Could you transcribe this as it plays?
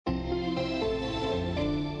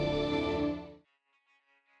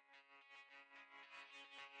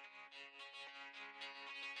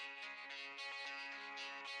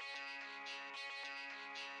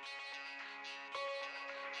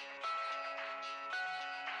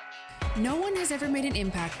No one has ever made an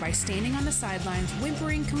impact by standing on the sidelines,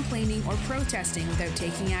 whimpering, complaining, or protesting without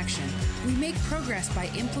taking action. We make progress by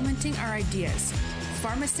implementing our ideas.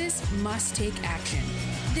 Pharmacists must take action.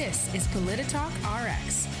 This is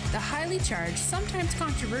PolitiTalkRx, the highly charged, sometimes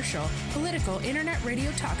controversial, political internet radio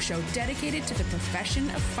talk show dedicated to the profession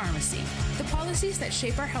of pharmacy. The policies that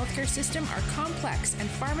shape our healthcare system are complex, and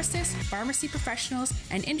pharmacists, pharmacy professionals,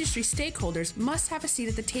 and industry stakeholders must have a seat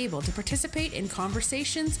at the table to participate in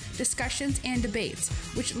conversations, discussions, and debates,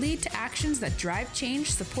 which lead to actions that drive change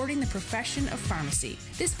supporting the profession of pharmacy.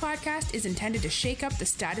 This podcast is intended to shake up the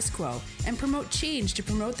status quo and promote change to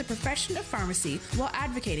promote the profession of pharmacy while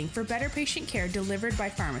advocating for better patient care delivered by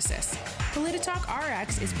pharmacists.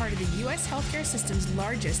 PolitiTalkRx is part of the U.S. healthcare system's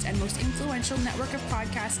largest and most influential network of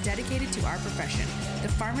podcasts dedicated to our profession, the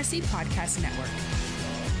Pharmacy Podcast Network.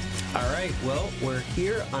 All right, well, we're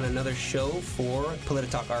here on another show for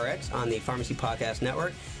PolitiTalkRx on the Pharmacy Podcast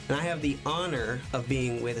Network, and I have the honor of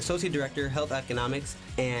being with Associate Director, Health Economics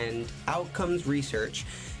and Outcomes Research,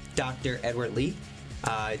 Dr. Edward Lee.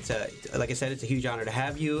 Like I said, it's a huge honor to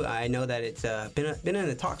have you. I know that it's been in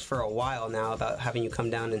the talks for a while now about having you come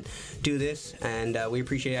down and do this, and we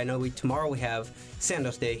appreciate it. I know tomorrow we have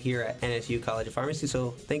Sandoz Day here at NSU College of Pharmacy,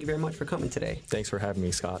 so thank you very much for coming today. Thanks for having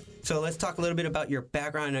me, Scott. So let's talk a little bit about your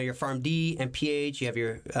background. I know you're PharmD and PH. You have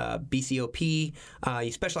your BCOP.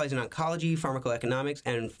 You specialize in oncology, pharmacoeconomics,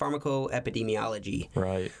 and pharmacoepidemiology.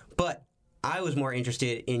 Right. But I was more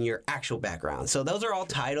interested in your actual background. So those are all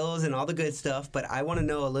titles and all the good stuff, but I want to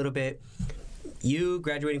know a little bit. You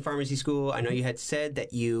graduating pharmacy school, I know you had said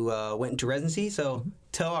that you went into residency, so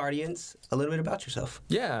tell our audience a little bit about yourself.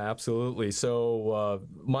 Yeah, absolutely. So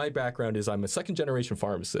my background is I'm a second-generation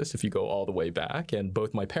pharmacist, if you go all the way back, and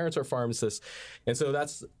both my parents are pharmacists, and so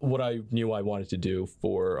that's what I knew I wanted to do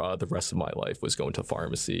for the rest of my life, was go into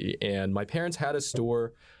pharmacy. And my parents had a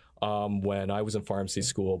store when I was in pharmacy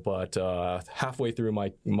school, but halfway through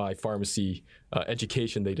my pharmacy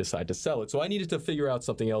education, they decided to sell it. So I needed to figure out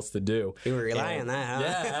something else to do. You were relying on that, huh?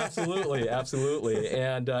 Yeah, absolutely, absolutely.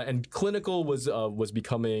 And clinical was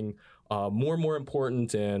becoming more and more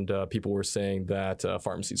important, and people were saying that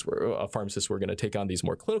pharmacists were going to take on these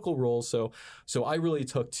more clinical roles. So I really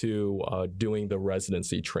took to doing the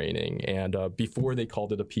residency training. And before they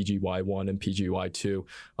called it a PGY1 and PGY2,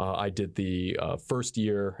 I did the first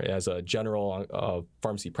year as a general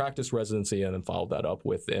pharmacy practice residency, and then followed that up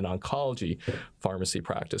with an oncology pharmacy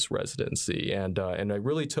practice residency. And I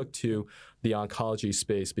really took to the oncology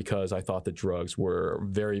space because I thought the drugs were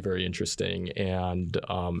very, very interesting, and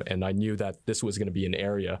I knew that this was going to be an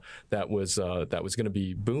area that was going to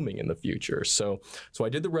be booming in the future. So I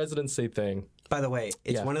did the residency thing. By the way,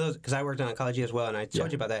 it's one of those, because I worked in oncology as well, and I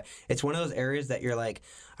told you about that. It's one of those areas that you're like,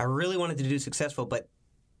 I really wanted to do successful, but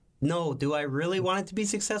no, do I really want it to be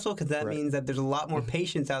successful? Because that means that there's a lot more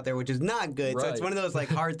patients out there, which is not good. So it's one of those like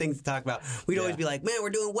hard things to talk about. We'd always be like, man,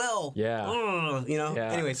 we're doing well. Yeah.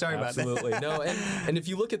 Anyway, sorry about that. Absolutely. No, and if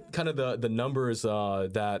you look at kind of the numbers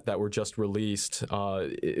that were just released,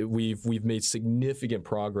 we've made significant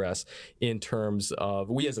progress in terms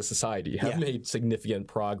of, we as a society have made significant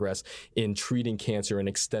progress in treating cancer and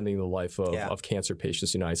extending the life of cancer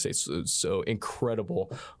patients in the United States. So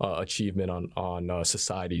incredible achievement on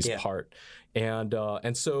society's part. And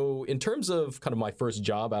so in terms of kind of my first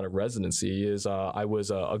job out of residency is I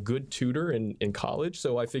was a good tutor in college.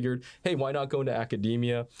 So I figured, hey, why not go into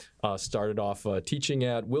academia? Started off teaching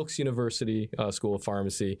at Wilkes University School of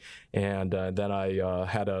Pharmacy. And then I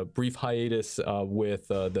had a brief hiatus with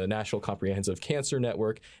the National Comprehensive Cancer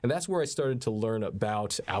Network. And that's where I started to learn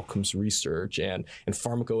about outcomes research and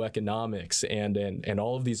pharmacoeconomics and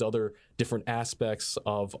all of these other different aspects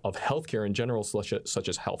of healthcare in general, such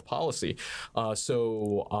as health policy.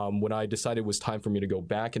 So when I decided it was time for me to go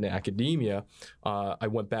back into academia, I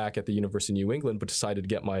went back at the University of New England, but decided to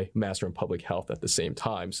get my Master in Public Health at the same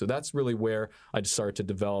time. So that's really where I started to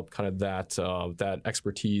develop kind of that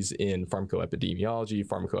expertise in pharmacoepidemiology,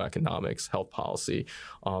 pharmacoeconomics, health policy,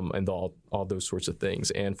 and all those sorts of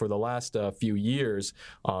things. And for the last few years,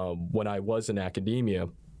 when I was in academia,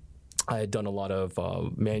 I had done a lot of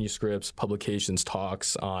manuscripts, publications,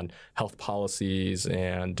 talks on health policies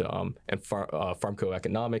and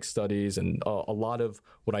pharmacoeconomic studies, and a lot of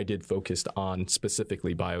what I did focused on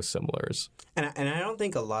specifically biosimilars. And I don't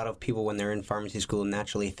think a lot of people, when they're in pharmacy school,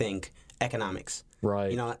 naturally think economics. Right.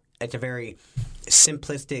 You know, it's a very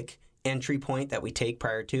simplistic entry point that we take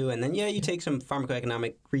prior to, and then you take some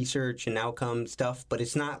pharmacoeconomic research and outcome stuff, but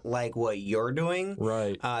it's not like what you're doing.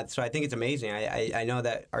 Right. So I think it's amazing. I know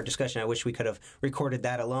that our discussion, I wish we could have recorded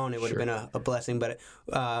that alone. It would have been a blessing. But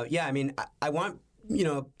I mean, I want,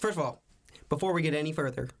 first of all, before we get any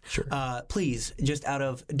further, Sure. Please, just out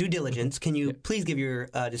of due diligence, can you please give your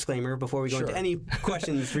disclaimer before we go into any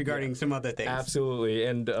questions regarding some other things? Absolutely.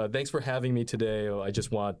 And thanks for having me today. I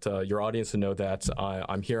just want your audience to know that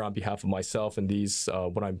I'm here on behalf of myself, and these,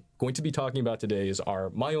 what I'm going to be talking about today are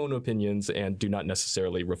my own opinions and do not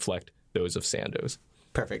necessarily reflect those of Sandoz.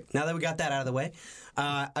 Perfect. Now that we got that out of the way,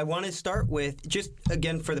 I want to start with, just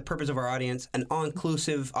again for the purpose of our audience, an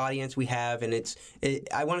all-inclusive audience we have, and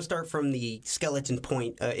I want to start from the skeleton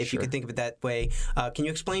point, if you could think of it that way. Can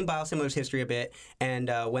you explain biosimilars history a bit,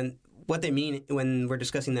 and what they mean when we're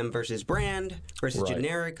discussing them versus brand versus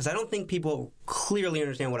generic? Because I don't think people clearly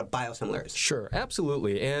understand what a biosimilar is. Sure,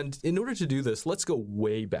 absolutely. And in order to do this, let's go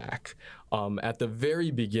way back at the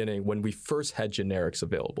very beginning when we first had generics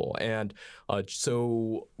available. And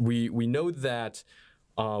so we know that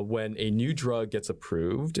when a new drug gets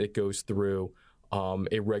approved, it goes through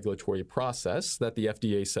a regulatory process that the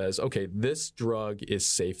FDA says, okay, this drug is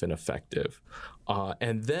safe and effective.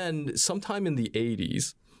 And then sometime in the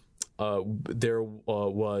 80s, there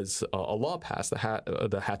was a law passed, the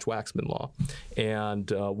Hatch-Waxman law. And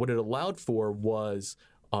what it allowed for was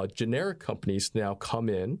generic companies to now come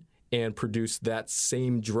in and produce that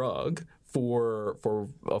same drug for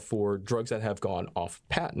drugs that have gone off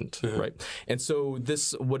patent, right? And so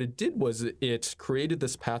what it did was it created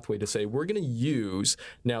this pathway to say, we're going to use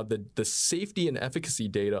now the safety and efficacy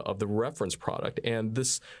data of the reference product, and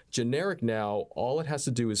this generic now, all it has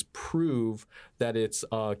to do is prove that it's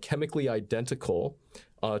chemically identical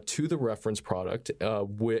to the reference product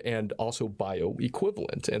and also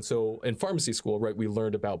bioequivalent. And so in pharmacy school, right, we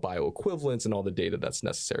learned about bioequivalence and all the data that's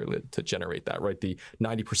necessary to generate that, right? The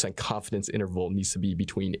 90% confidence interval needs to be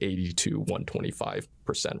between 80 to 125%,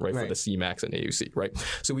 right, for the Cmax and AUC, right?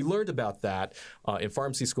 So we learned about that in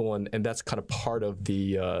pharmacy school, and that's kind of part of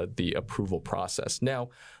the approval process. Now,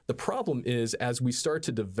 the problem is, as we start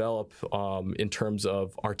to develop in terms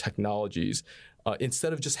of our technologies,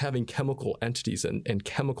 instead of just having chemical entities and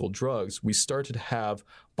chemical drugs, we started to have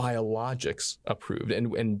biologics approved.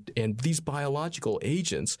 And these biological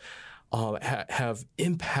agents have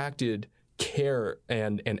impacted care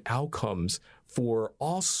and outcomes for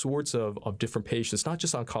all sorts of different patients, not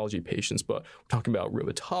just oncology patients, but we're talking about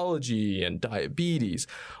rheumatology and diabetes,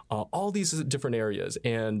 all these different areas.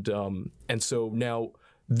 And so now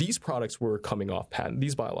these products were coming off patent,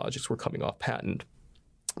 these biologics were coming off patent.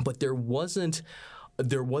 But there wasn't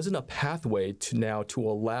a pathway to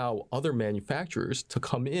allow other manufacturers to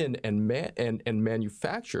come in and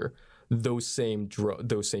manufacture those same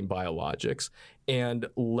biologics and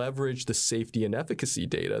leverage the safety and efficacy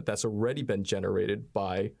data that's already been generated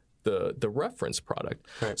by the reference product.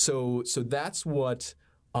 Right. So that's what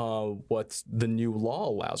the new law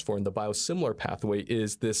allows for in the biosimilar pathway,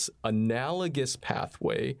 is this analogous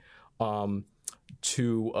pathway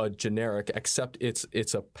to a generic, except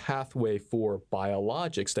it's a pathway for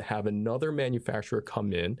biologics to have another manufacturer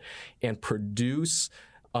come in and produce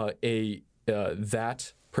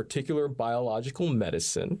that particular biological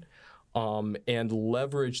medicine and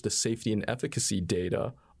leverage the safety and efficacy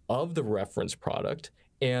data of the reference product,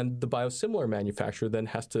 and the biosimilar manufacturer then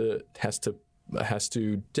has to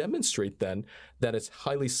demonstrate then that it's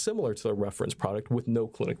highly similar to the reference product with no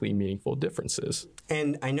clinically meaningful differences.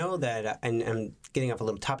 And I know that, and I'm getting off a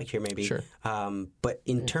little topic here maybe, sure. But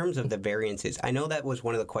in terms of the variances, I know that was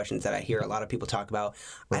one of the questions that I hear a lot of people talk about.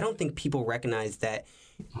 Right. I don't think people recognize that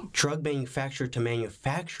drug manufacturer to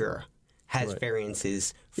manufacturer has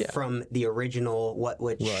variances from the original,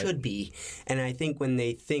 what should be. And I think when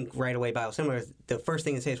they think right away biosimilars, the first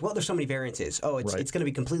thing they say is, well, there's so many variances. Oh, it's going to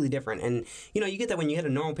be completely different. And, you get that when you get a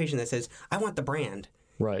normal patient that says, I want the brand,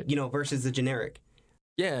 versus the generic.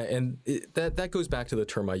 Yeah, and that goes back to the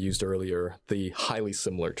term I used earlier, the highly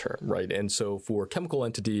similar term, right? And so for chemical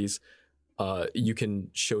entities, you can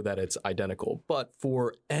show that it's identical. But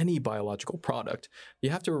for any biological product, you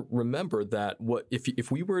have to remember that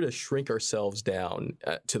if we were to shrink ourselves down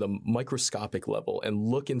to the microscopic level and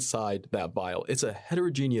look inside that vial, it's a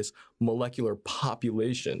heterogeneous molecular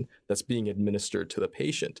population that's being administered to the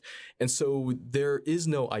patient. And so there is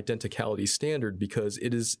no identicality standard, because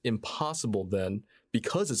it is impossible then,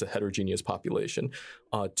 because it's a heterogeneous population,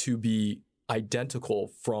 to be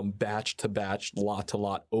identical from batch to batch, lot to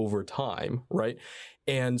lot over time, right?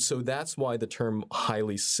 And so that's why the term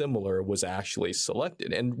highly similar was actually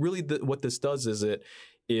selected. And really what this does is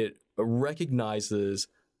it recognizes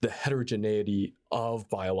the heterogeneity of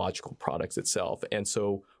biological products itself. And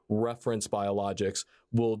so reference biologics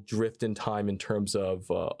will drift in time in terms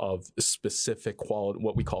of specific quality,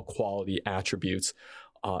 what we call quality attributes.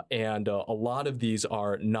 And a lot of these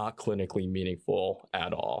are not clinically meaningful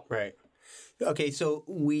at all. Right. Okay, so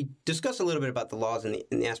we discussed a little bit about the laws and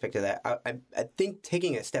the aspect of that. I think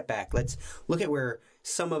taking a step back, let's look at where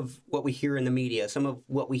some of what we hear in the media, some of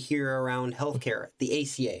what we hear around healthcare, the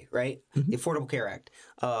ACA, right? The Affordable Care Act,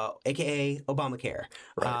 aka Obamacare.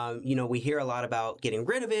 Right. We hear a lot about getting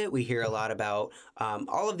rid of it. We hear a lot about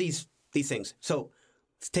all of these things. So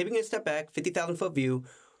taking a step back, 50,000-foot view,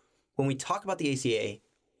 when we talk about the ACA,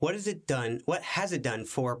 what has it done? What has it done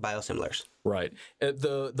for biosimilars? Right.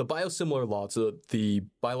 The biosimilar law, so the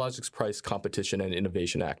Biologics Price Competition and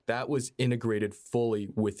Innovation Act, that was integrated fully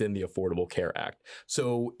within the Affordable Care Act.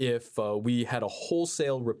 So if we had a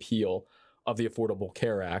wholesale repeal of the Affordable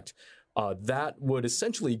Care Act, that would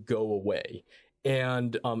essentially go away.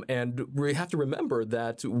 And we have to remember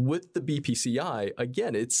that with the BPCI,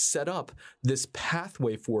 again, it's set up this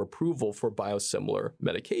pathway for approval for biosimilar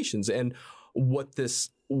medications. And what this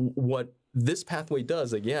pathway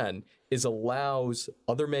does, again, is allows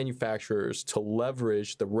other manufacturers to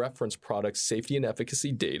leverage the reference product's safety and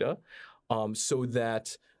efficacy data, so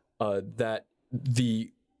that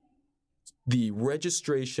the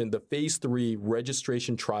registration, the phase 3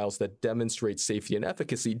 registration trials that demonstrate safety and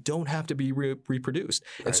efficacy don't have to be reproduced.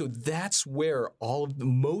 Right. And so that's where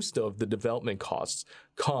most of the development costs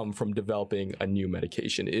come from developing a new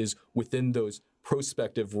medication, is within those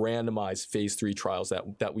prospective randomized phase 3 trials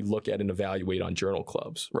that we look at and evaluate on journal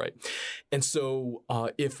clubs, right? And so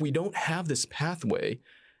if we don't have this pathway,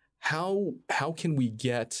 how can we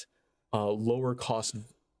get lower cost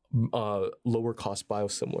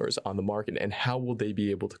biosimilars on the market, and how will they be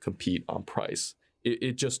able to compete on price?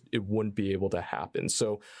 It wouldn't be able to happen.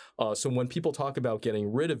 So when people talk about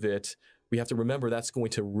getting rid of it, we have to remember that's going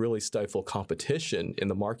to really stifle competition in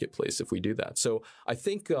the marketplace if we do that. So I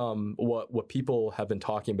think what people have been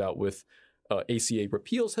talking about with ACA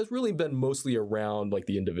repeals has really been mostly around like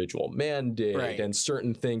the individual mandate and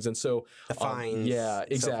certain things. And so the fines. Yeah,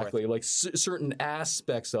 exactly. Like certain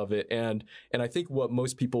aspects of it. And I think what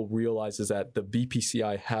most people realize is that the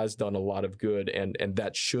BPCI has done a lot of good, and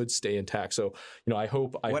that should stay intact. So, I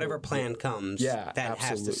hope whatever plan comes, that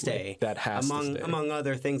has to stay. That has to stay. Among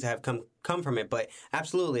other things that have come from it. But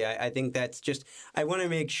absolutely, I think that's just, I want to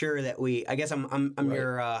make sure that I guess I'm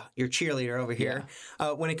your cheerleader over here.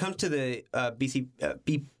 When it comes to the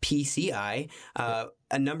BPCI,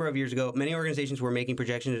 a number of years ago, many organizations were making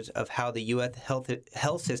projections of how the U.S.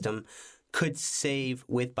 health system could save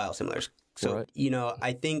with biosimilars. So,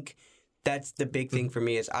 I think that's the big thing for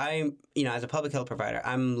me is as a public health provider,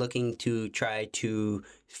 I'm looking to try to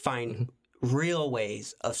find real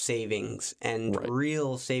ways of savings and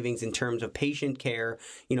real savings in terms of patient care.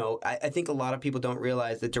 I think a lot of people don't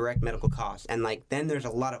realize the direct medical costs, and then there's a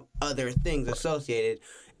lot of other things associated.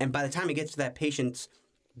 And by the time it gets to that patient's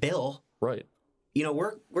bill, we're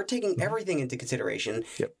taking everything into consideration.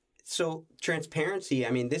 Yep. So transparency,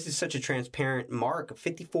 this is such a transparent mark of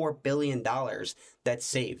 $54 billion that's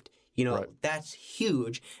saved. That's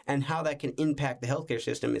huge, and how that can impact the healthcare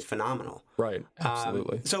system is phenomenal. Right,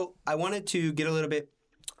 absolutely. So I wanted to get a little bit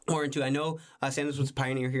more into, I know Sandoz was a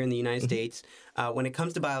pioneer here in the United States. When it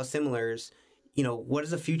comes to biosimilars, what does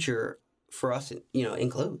the future for us,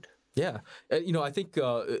 include? Yeah. I think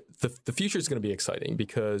the future is going to be exciting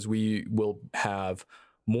because we will have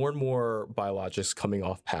more and more biologics coming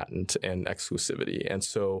off patent and exclusivity. And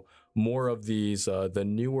so more of these, the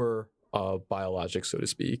newer biologics, so to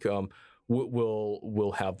speak,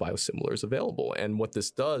 will have biosimilars available. And what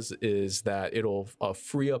this does is that it'll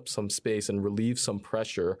free up some space and relieve some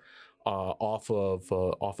pressure off of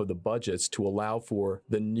the budgets to allow for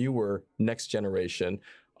the newer next generation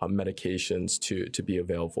medications to be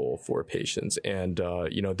available for patients. And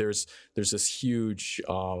there's this huge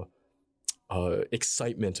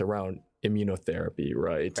excitement around immunotherapy,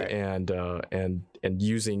 right? And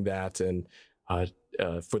using that and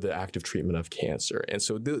for the active treatment of cancer. And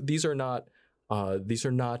so these are not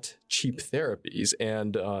cheap therapies,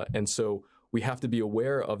 and so we have to be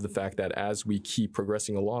aware of the fact that as we keep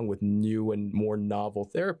progressing along with new and more novel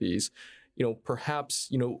therapies,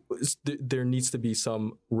 perhaps, there needs to be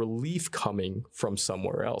some relief coming from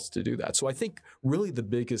somewhere else to do that. So I think really the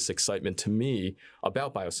biggest excitement to me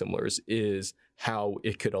about biosimilars is how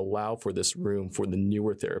it could allow for this room for the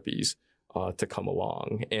newer therapies to come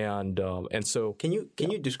along. And so can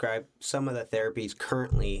you describe some of the therapies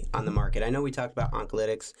currently on the market? I know we talked about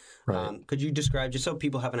oncolytics. Right. Could you describe, just so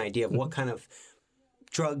people have an idea of what kind of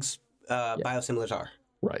drugs biosimilars are?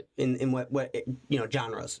 Right. In what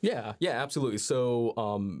genres? Yeah, absolutely.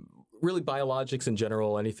 So really biologics in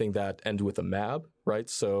general, anything that ends with a mAb, right?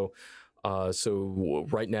 So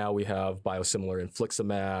right now we have biosimilar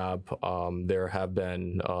infliximab. There have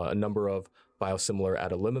been a number of biosimilar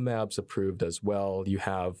adalimumab's approved as well. You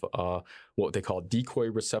have what they call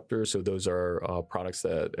decoy receptors. So those are products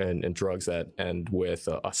that and drugs that end with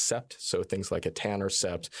a sept. So things like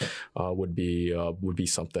etanercept would be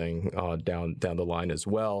something down the line as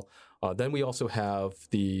well. Then we also have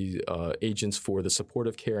the agents for the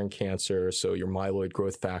supportive care in cancer, so your myeloid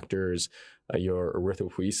growth factors, your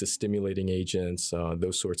erythropoiesis stimulating agents,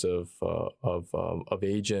 those sorts of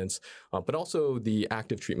agents, but also the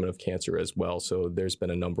active treatment of cancer as well. So there's been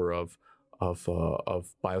a number of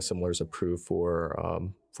biosimilars approved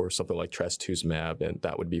for something like trastuzumab, and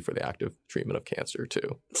that would be for the active treatment of cancer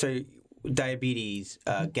too. So diabetes,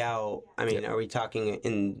 gout, I mean, are we talking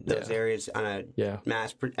in those areas on a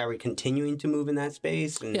mass? Are we continuing to move in that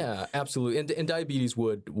space? Yeah, absolutely. And diabetes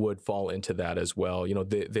would fall into that as well.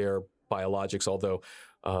 They're biologics, although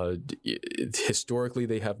historically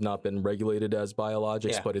they have not been regulated as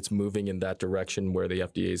biologics, but it's moving in that direction where the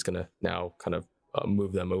FDA is going to now kind of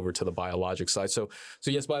move them over to the biologic side. So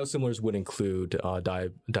yes, biosimilars would include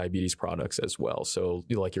diabetes products as well. So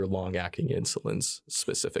like your long-acting insulins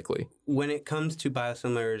specifically. When it comes to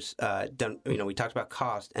biosimilars, we talked about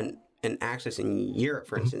cost and access in Europe,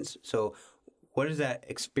 for instance. So what does that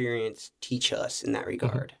experience teach us in that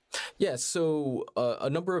regard? Yeah, so a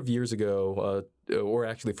number of years ago, or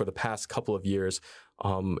actually for the past couple of years,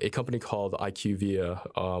 a company called IQVIA,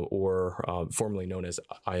 or formerly known as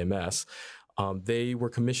IMS, they were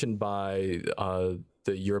commissioned by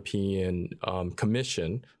the European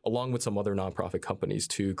Commission, along with some other nonprofit companies,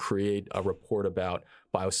 to create a report about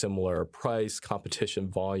biosimilar price, competition,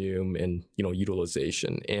 volume, and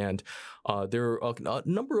utilization. And there are a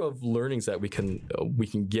number of learnings that we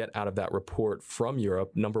can get out of that report from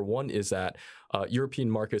Europe. Number one is that European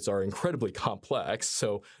markets are incredibly complex,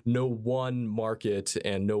 so no one market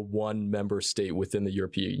and no one member state within the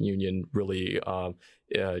European Union really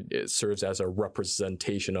it serves as a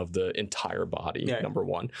representation of the entire body, number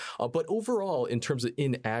one. But overall, in terms of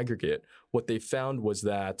in aggregate, what they found was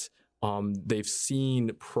that they've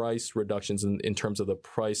seen price reductions in terms of the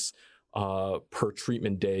price per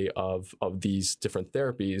treatment day of these different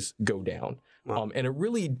therapies go down. Wow. And it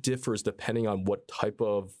really differs depending on what type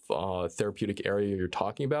of therapeutic area you're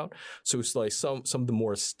talking about. So it's like some of the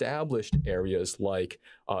more established areas like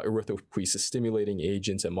erythropoiesis stimulating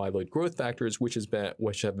agents and myeloid growth factors, which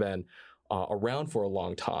have been around for a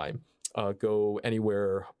long time, go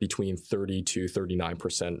anywhere between 30 to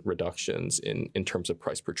 39% reductions in terms of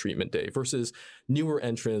price per treatment day, versus newer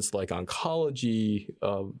entrants like oncology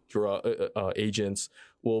agents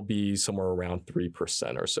will be somewhere around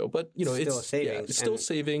 3% or so. But still it's savings. Yeah, it's still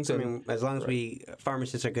savings. I mean, as long as we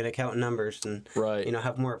pharmacists are good at counting numbers and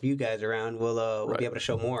have more of you guys around, we'll be able to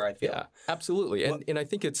show more, I feel. Yeah, absolutely. And I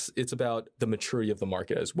think it's about the maturity of the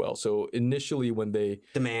market as well. So initially when they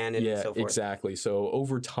demand and so forth. Exactly. So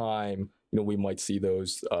over time, we might see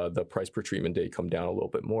those the price per treatment day come down a little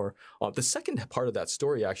bit more. The second part of that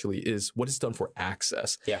story actually is what it's done for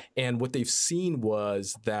access. Yeah. And what they've seen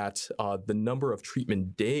was that the number of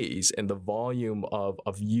treatment days and the volume of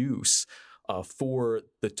use for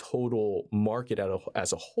the total market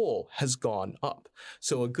as a whole has gone up.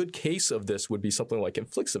 So a good case of this would be something like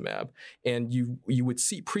infliximab, and you would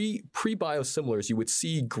see pre biosimilars, you would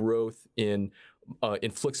see growth in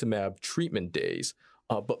infliximab treatment days.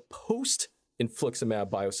 But post infliximab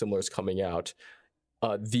biosimilars coming out,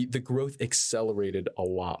 the growth accelerated a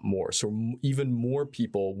lot more. So even more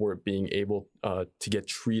people were being able to get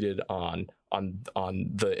treated on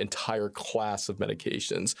the entire class of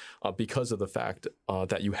medications because of the fact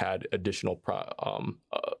that you had additional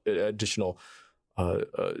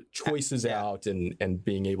choices out and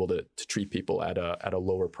being able to treat people at a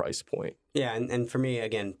lower price point. Yeah, and for me,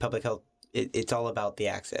 again, public health, it's all about the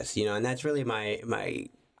access, and that's really my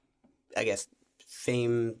I guess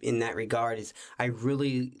fame in that regard is I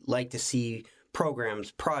really like to see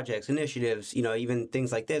programs, projects, initiatives, even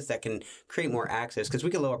things like this that can create more access, because we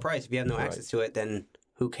can lower price. If you have no access to it, then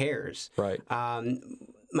who cares? Right.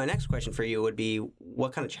 My next question for you would be,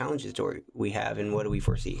 what kind of challenges do we have and what do we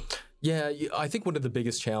foresee? Yeah, I think one of the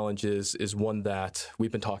biggest challenges is one that we've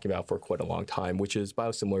been talking about for quite a long time, which is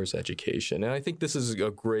biosimilars education. And I think this is a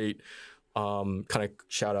great kind of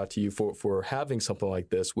shout out to you for having something like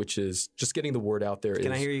this, which is just getting the word out there.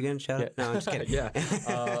 Can I hear you again? Shout out? No, I'm just kidding. Yeah.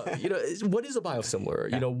 What is a biosimilar?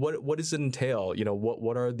 Yeah. What does it entail?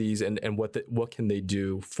 What are these and what can they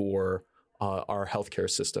do for our healthcare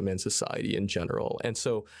system and society in general? And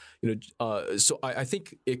so, I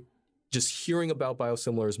think just hearing about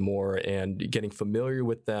biosimilars more and getting familiar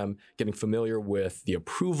with them, getting familiar with the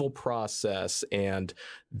approval process and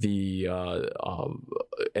the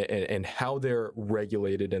and how they're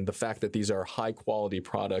regulated, and the fact that these are high quality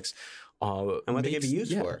products. And what they can be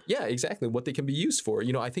used for. Yeah, exactly. What they can be used for.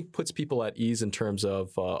 I think puts people at ease in terms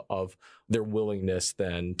of their willingness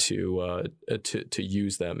then to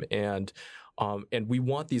use them. And we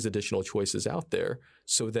want these additional choices out there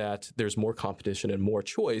so that there's more competition and more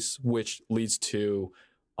choice, which leads to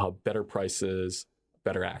better prices,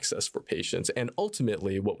 better access for patients. And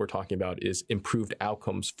ultimately, what we're talking about is improved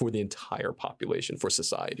outcomes for the entire population, for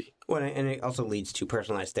society. Well, and it also leads to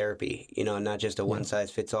personalized therapy, not just a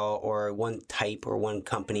one-size-fits-all or one type or one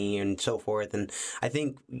company and so forth. And I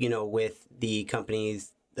think, with the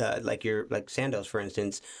companies like Sandoz, for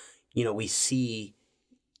instance, we see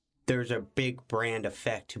there's a big brand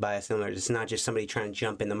effect to biosimilars. It's not just somebody trying to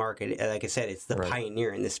jump in the market. Like I said, it's the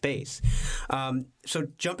pioneer in the space. So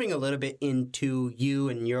jumping a little bit into you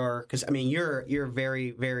and because you're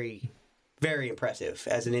very, very, very impressive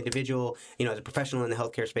as an individual, as a professional in the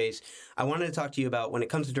healthcare space. I wanted to talk to you about when it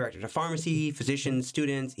comes to directors of pharmacy, physicians,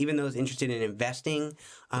 students, even those interested in investing.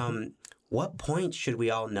 What points should we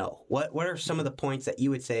all know? What are some of the points that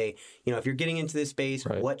you would say, if you're getting into this space,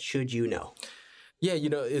 what should you know? Yeah,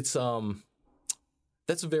 it's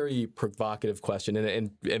that's a very provocative question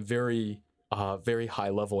and very very high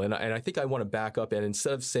level. And I think I want to back up, and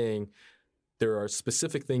instead of saying there are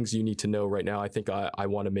specific things you need to know right now, I think I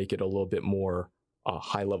want to make it a little bit more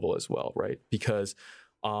high level as well, right? Because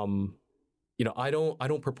I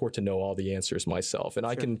don't purport to know all the answers myself, and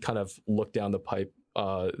I can kind of look down the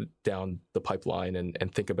pipeline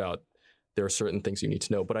and think about there are certain things you need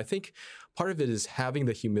to know. But I think part of it is having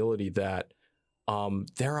the humility that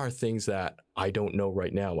there are things that I don't know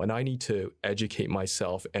right now, and I need to educate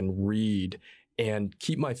myself and read and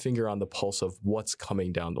keep my finger on the pulse of what's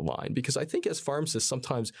coming down the line. Because I think as pharmacists,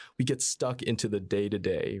 sometimes we get stuck into the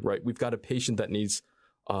day-to-day, right? We've got a patient that needs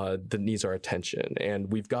our attention,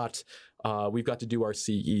 and we've got to do our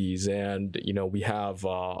CEs, and we have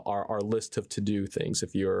our list of to-do things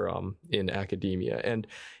if you're in academia, and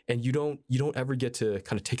you don't ever get to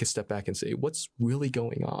kind of take a step back and say what's really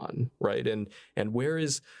going on, right? And where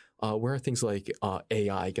are things like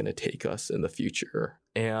AI going to take us in the future?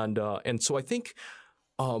 And so I think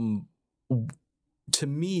to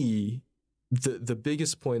me the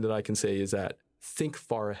biggest point that I can say is that think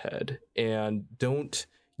far ahead and don't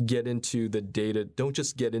get into the data. Don't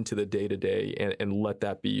just get into the day-to-day and let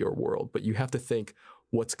that be your world. But you have to think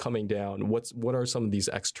what's coming down. What are some of these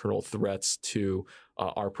external threats to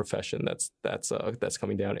our profession that's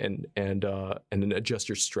coming down, and then adjust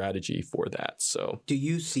your strategy for that. So, do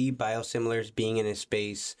you see biosimilars being in a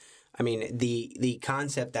space? I mean, the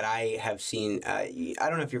concept that I have seen. I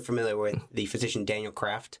don't know if you're familiar with the physician Daniel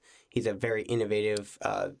Kraft. He's a very innovative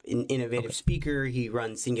speaker. He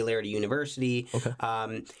runs Singularity University.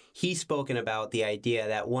 He's spoken about the idea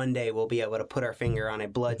that one day we'll be able to put our finger on a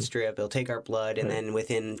blood strip. It'll take our blood, and then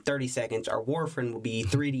within 30 seconds, our warfarin will be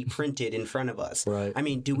 3D printed in front of us. Right. I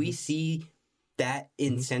mean, do we see that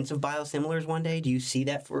in sense of biosimilars one day? Do you see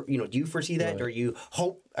that do you foresee that? Right.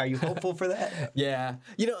 Are you hopeful for that? Yeah.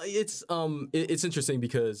 It's interesting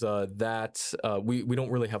because we don't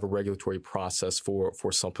really have a regulatory process for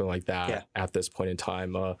something like that at this point in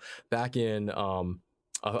time. Back in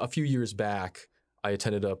a few years back, I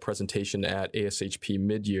attended a presentation at ASHP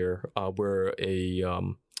mid-year where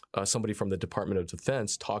somebody from the Department of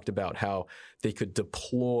Defense talked about how they could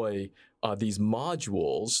deploy these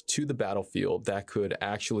modules to the battlefield that could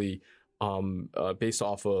actually, based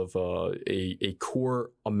off of a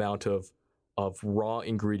core amount of raw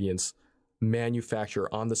ingredients,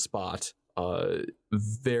 manufacture on the spot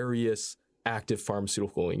various active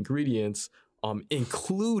pharmaceutical ingredients,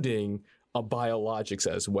 including biologics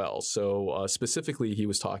as well. So specifically, he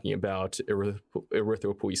was talking about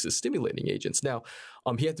erythropoiesis stimulating agents. Now,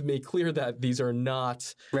 he had to make clear that these are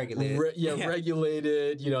not regulated.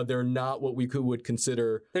 Regulated. They're not what we would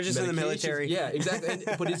consider. They're just in the military. Yeah, exactly.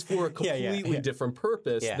 But it's for a completely different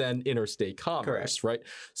purpose than interstate commerce, right?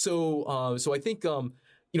 So, I think,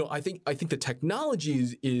 I think the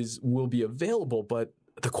technology will be available, but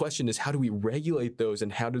the question is, how do we regulate those,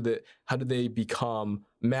 and how do they become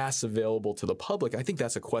mass available to the public? I think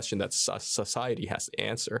that's a question that society has to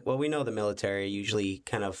answer. Well, we know the military usually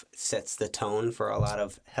kind of sets the tone for a lot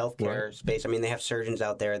of healthcare space. I mean, they have surgeons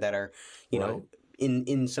out there that are,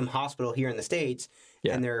 in some hospital here in the States,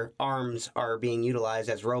 and their arms are being utilized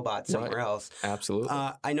as robots somewhere else. Absolutely.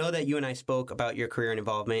 I know that you and I spoke about your career and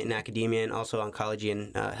involvement in academia and also oncology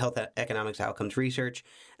and health economics outcomes research,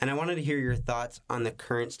 and I wanted to hear your thoughts on the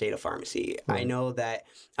current state of pharmacy. I know that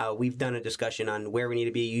we've done a discussion on where we need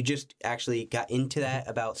to be. You just actually got into that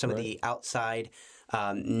about some of the outside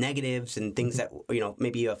negatives and things that,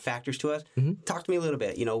 maybe factors to us. Talk to me a little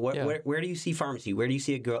bit. Where do you see pharmacy? Where do you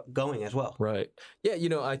see it going as well? Right.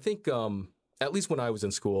 Yeah, I think at least when I was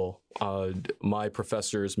in school, my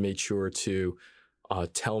professors made sure to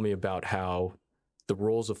tell me about how the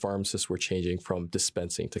roles of pharmacists were changing from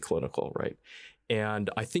dispensing to clinical, right? And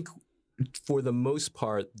I think for the most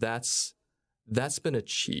part, that's been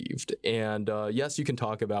achieved. And yes, you can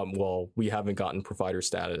talk about, well, we haven't gotten provider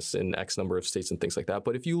status in X number of states and things like that.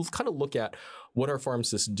 But if you kind of look at what are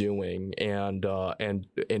pharmacists doing and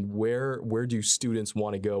where do students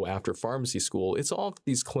want to go after pharmacy school, it's all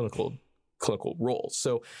these clinical roles.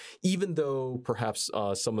 So even though perhaps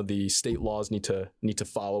some of the state laws need to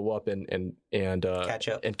follow up and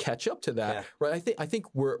catch up to that, right? I think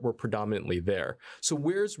we're predominantly there. So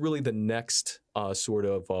where's really the next sort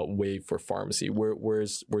of wave for pharmacy?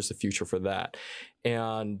 Where's the future for that?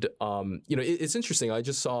 And it's interesting. I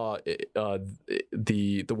just saw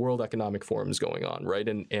the World Economic Forum is going on, right?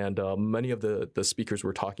 And many of the speakers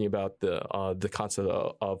were talking about the concept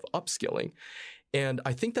of upskilling. And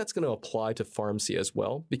I think that's going to apply to pharmacy as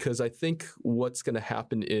well, because I think what's going to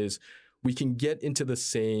happen is we can get into the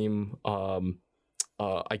same, thoughts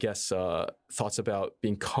about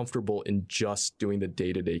being comfortable in just doing the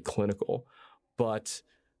day-to-day clinical. But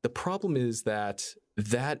the problem is that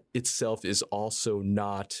itself is also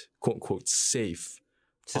not, quote unquote, safe.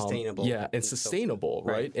 Sustainable. And sustainable,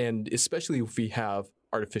 right? And especially if we have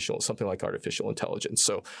something like artificial intelligence.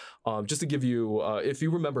 So just to give you, if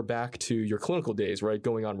you remember back to your clinical days, right,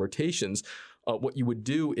 going on rotations, what you would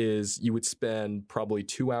do is you would spend probably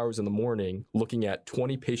 2 hours in the morning looking at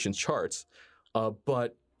 20 patients' charts,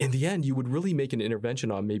 but in the end, you would really make an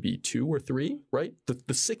intervention on maybe 2 or 3, right?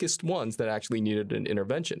 The sickest ones that actually needed an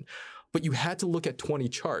intervention. But you had to look at 20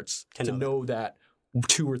 charts to know that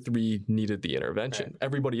 2 or 3 needed the intervention. Right.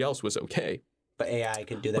 Everybody else was okay. But AI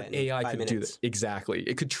could do that in 5 minutes. Do that. Exactly.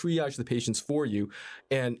 It could triage the patients for you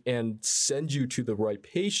and send you to the right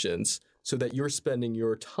patients so that you're spending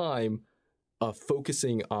your time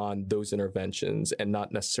focusing on those interventions and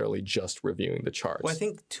not necessarily just reviewing the charts. Well, I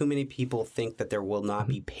think too many people think that there will not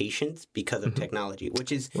be patients because of technology,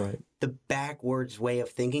 which is the backwards way of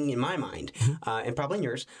thinking in my mind, and probably in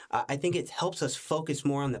yours. I think it helps us focus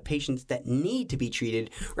more on the patients that need to be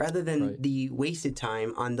treated rather than the wasted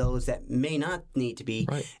time on those that may not need to be.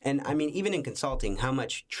 Right. And I mean, even in consulting, how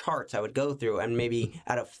much charts I would go through and maybe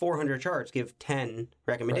out of 400 charts, give 10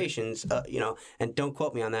 recommendations, and don't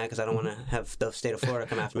quote me on that because I don't want to have the state of Florida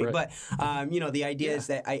come after me. But, the idea is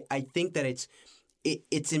that I think that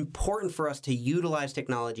it's important for us to utilize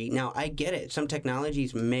technology. Now, I get it. Some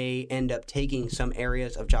technologies may end up taking some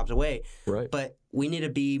areas of jobs away, but we need to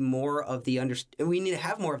be more of we need to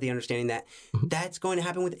have more of the understanding that that's going to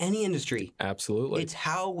happen with any industry. Absolutely. It's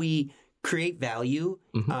how we create value.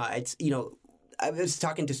 I was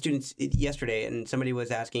talking to students yesterday, and somebody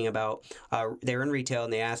was asking about they're in retail,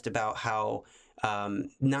 and they asked about how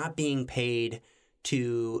not being paid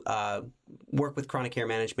to work with chronic care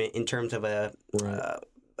management in terms of a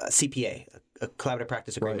CPA, a collaborative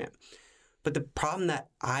practice agreement. Right. But the problem that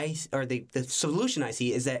the solution I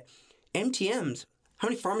see is that MTMs, how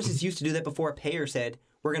many pharmacists used to do that before a payer said,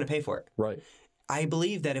 we're going to pay for it? Right. I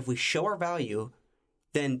believe that if we show our value,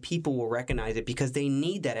 then people will recognize it because they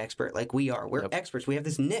need that expert like we are. We're experts. We have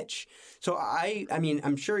this niche. So I mean,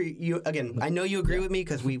 I'm sure you, again, I know you agree with me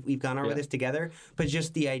because we've gone over this together, but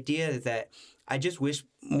just the idea is that I wish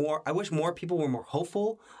more people were more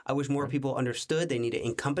hopeful. I wish more people understood they need to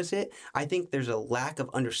encompass it. I think there's a lack of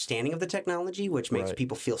understanding of the technology, which makes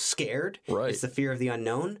people feel scared. Right. It's the fear of the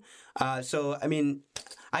unknown. So, I mean,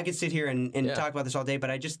 I could sit here and talk about this all day, but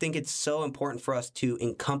I just think it's so important for us to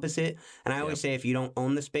encompass it. And I always say if you don't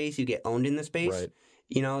own the space, you get owned in the space.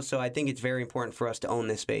 Right. So I think it's very important for us to own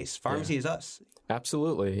this space. Pharmacy is us.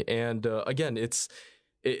 Absolutely. And again,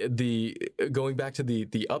 going back to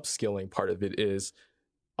the upskilling part of it is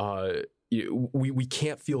we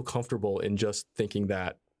can't feel comfortable in just thinking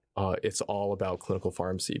that it's all about clinical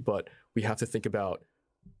pharmacy, but we have to think about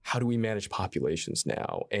how do we manage populations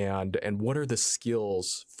now, and what are the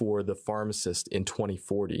skills for the pharmacist in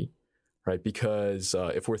 2040, right? Because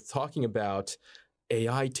if we're talking about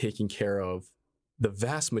AI taking care of the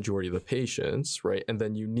vast majority of the patients, right, and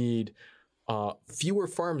then you need fewer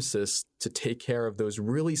pharmacists to take care of those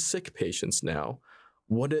really sick patients now,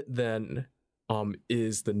 what it then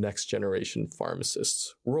is the next generation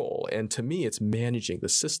pharmacist's role. And to me, it's managing the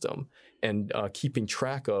system and keeping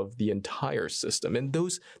track of the entire system. And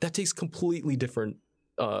that takes completely different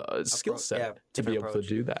skill set to be able to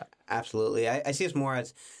do that. Absolutely. I see us more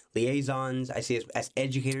as liaisons. I see us as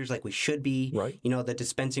educators like we should be. Right. The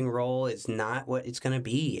dispensing role is not what it's going to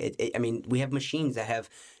be. We have machines that have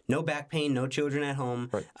no back pain, no children at home,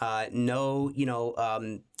 right. no,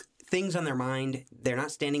 things on their mind. They're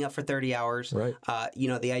not standing up for 30 hours. Right.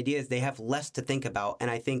 The idea is they have less to think about.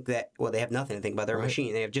 And I think that, they have nothing to think about. They're a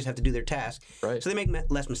machine. They just have to do their task. Right. So they make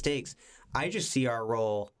less mistakes. I just see our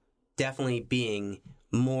role definitely being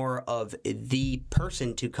more of the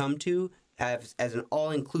person to come to as an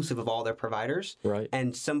all-inclusive of all their providers, right.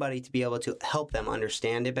 and somebody to be able to help them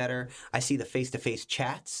understand it better. I see the face-to-face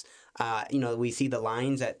chats. We see the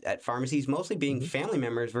lines at pharmacies mostly being family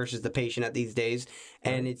members versus the patient at these days.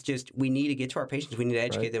 And it's just, we need to get to our patients. We need to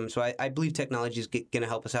educate them. So I believe technology is going to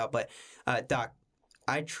help us out. But Doc,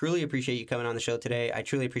 I truly appreciate you coming on the show today. I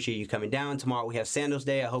truly appreciate you coming down. Tomorrow we have Sandals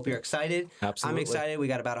Day. I hope you're excited. Absolutely. I'm excited. We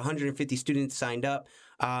got about 150 students signed up.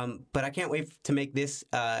 But I can't wait to make this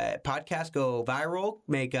podcast go viral,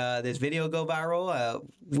 make this video go viral.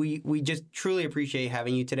 We just truly appreciate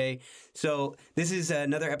having you today. So this is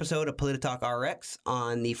another episode of PolitiTalkRx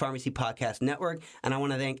on the Pharmacy Podcast Network. And I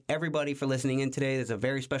want to thank everybody for listening in today. It's a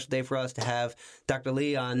very special day for us to have Dr.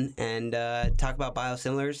 Lee on and talk about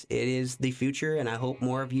biosimilars. It is the future, and I hope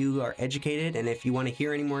more of you are educated. And if you want to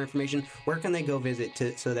hear any more information, where can they go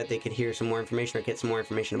visit so that they can hear some more information or get some more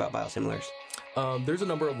information about biosimilars? There's a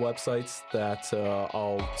number of websites that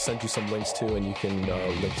I'll send you some links to, and you can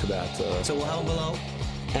link to that. So we'll have them below,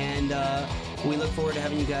 and we look forward to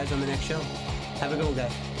having you guys on the next show. Have a good one,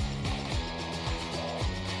 guys.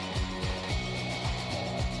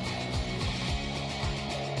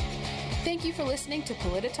 Thank you for listening to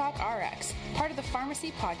PolitiTalkRx, part of the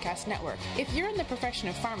Pharmacy Podcast Network. If you're in the profession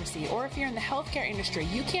of pharmacy or if you're in the healthcare industry,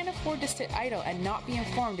 you can't afford to sit idle and not be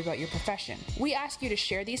informed about your profession. We ask you to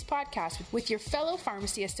share these podcasts with your fellow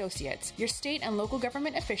pharmacy associates, your state and local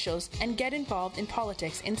government officials, and get involved in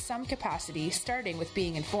politics in some capacity, starting with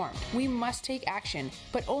being informed. We must take action,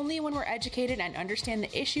 but only when we're educated and understand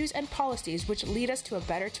the issues and policies which lead us to a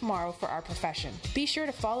better tomorrow for our profession. Be sure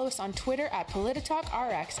to follow us on Twitter at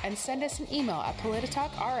PolitiTalkRx and send us an email at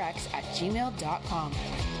polititalkrx@gmail.com.